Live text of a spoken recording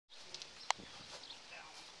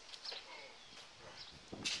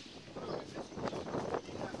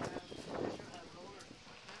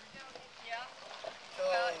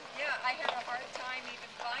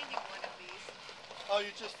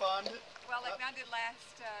sand it? Well, like I did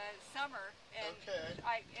last summer, and okay.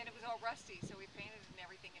 and it was all rusty, so we painted it and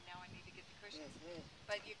everything, and now I need to get the cushions.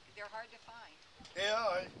 But they're hard to find.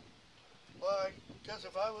 Yeah, I guess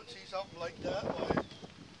if I would see something like that, why,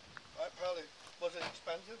 I probably, was it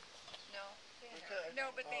expensive? No. Okay.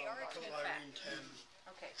 No, but they are expensive.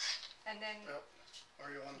 10. Okay. And then. Yep. Or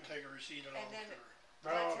you want to take a receipt at all? And then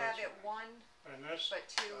No, let's have it one, and this, but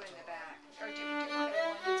two in the back. Or do you want it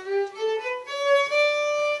one?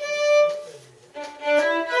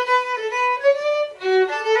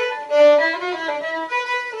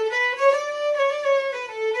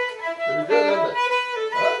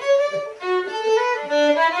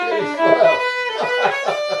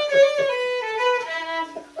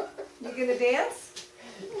 You gonna dance?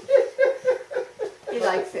 He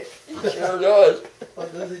likes it. He sure does.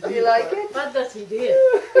 What does he do? You like it? What does he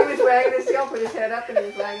do? He was wagging his tail, put his head up, and he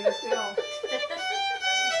was wagging his tail.